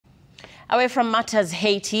Away from matters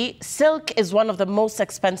Haiti, silk is one of the most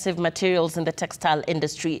expensive materials in the textile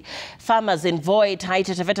industry. Farmers in Voi,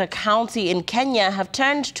 Taita Taveta County in Kenya have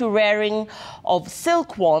turned to rearing of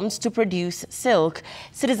silkworms to produce silk.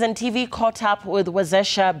 Citizen TV caught up with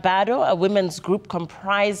Wezesha Bado, a women's group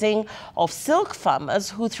comprising of silk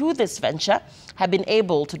farmers who through this venture have been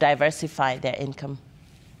able to diversify their income.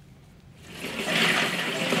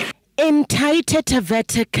 In Taita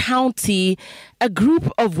Taveta County, a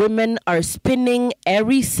group of women are spinning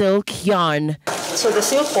airy silk yarn. So the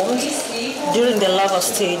silkworms, during the larva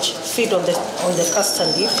stage, feed on the castor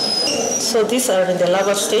leaf. So these are in the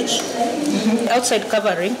larva stage. Outside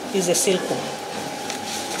covering is a silkworm.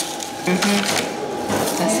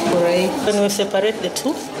 That's great. When we separate the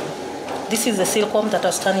two, this is the silkworm that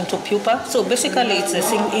has turned into pupa. So basically it's the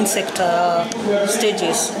same insect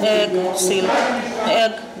stages: egg, silk,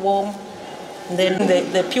 egg, worm, then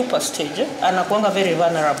the pupa stage. Anakuanga very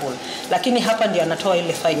vulnerable. Lakini hapa ndio anatoa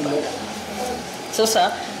ile fiber.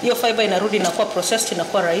 Sasa hiyo fiber inarudi inakuwa processed,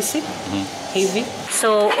 inakuwa rahisi hivi.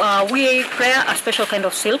 So we prepare a special kind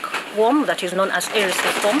of silk worm that is known as airy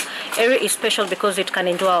silkworm. Airy is special because it can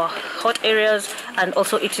endure hot areas, and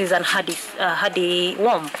also it is an hardy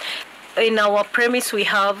worm. In our premise, we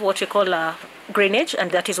have what we call a grainage,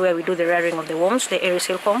 and that is where we do the rearing of the worms, the airy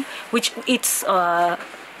silkworm, which eats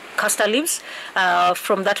castor leaves.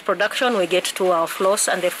 From that production, we get to our floss,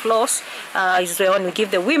 and the floss is the one we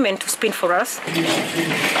give the women to spin for us.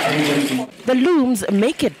 The looms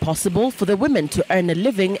make it possible for the women to earn a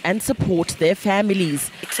living and support their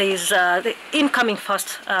families. It is the incoming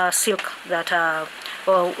fast silk that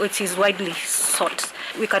which is widely sought.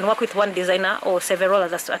 We can work with one designer or several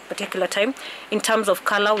others at a particular time. In terms of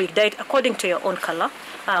color, we dye it according to your own color,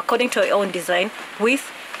 according to your own design,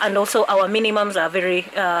 width, and also our minimums are very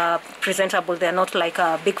presentable. They're not like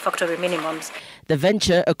big factory minimums. The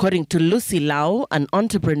venture, according to Lucy Lau, an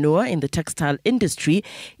entrepreneur in the textile industry,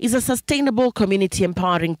 is a sustainable community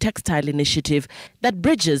empowering textile initiative that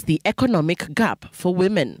bridges the economic gap for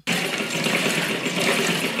women.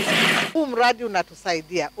 Huu mradi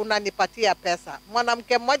unatusaidia, unanipatia pesa.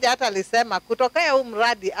 Mwanamke mmoja hata alisema kutokea huu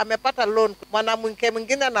mradi amepata loan. Mwanamke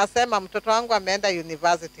mwingine anasema mtoto wangu ameenda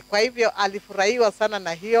university. Kwa hivyo alifurahiwa sana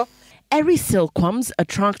na hiyo. Airy silkworms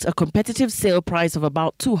attract a competitive sale price of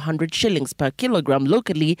about 200 shillings per kilogram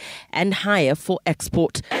locally and higher for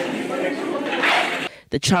export.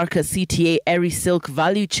 The Charka CTA Airy Silk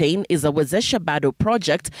Value Chain is a Wezesha Bado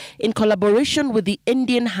project in collaboration with the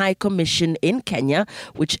Indian High Commission in Kenya,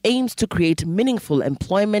 which aims to create meaningful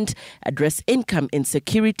employment, address income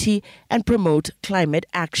insecurity, and promote climate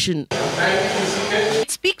action.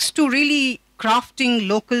 It speaks to really crafting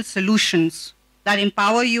local solutions that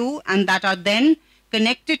empower you and that are then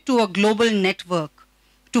connected to a global network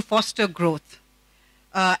to foster growth.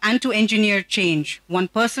 And to engineer change, one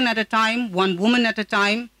person at a time, one woman at a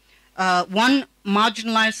time, one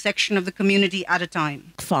marginalized section of the community at a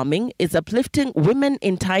time. Farming is uplifting women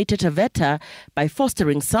in Taita Taveta by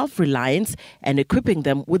fostering self-reliance and equipping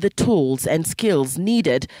them with the tools and skills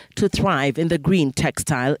needed to thrive in the green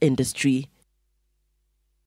textile industry.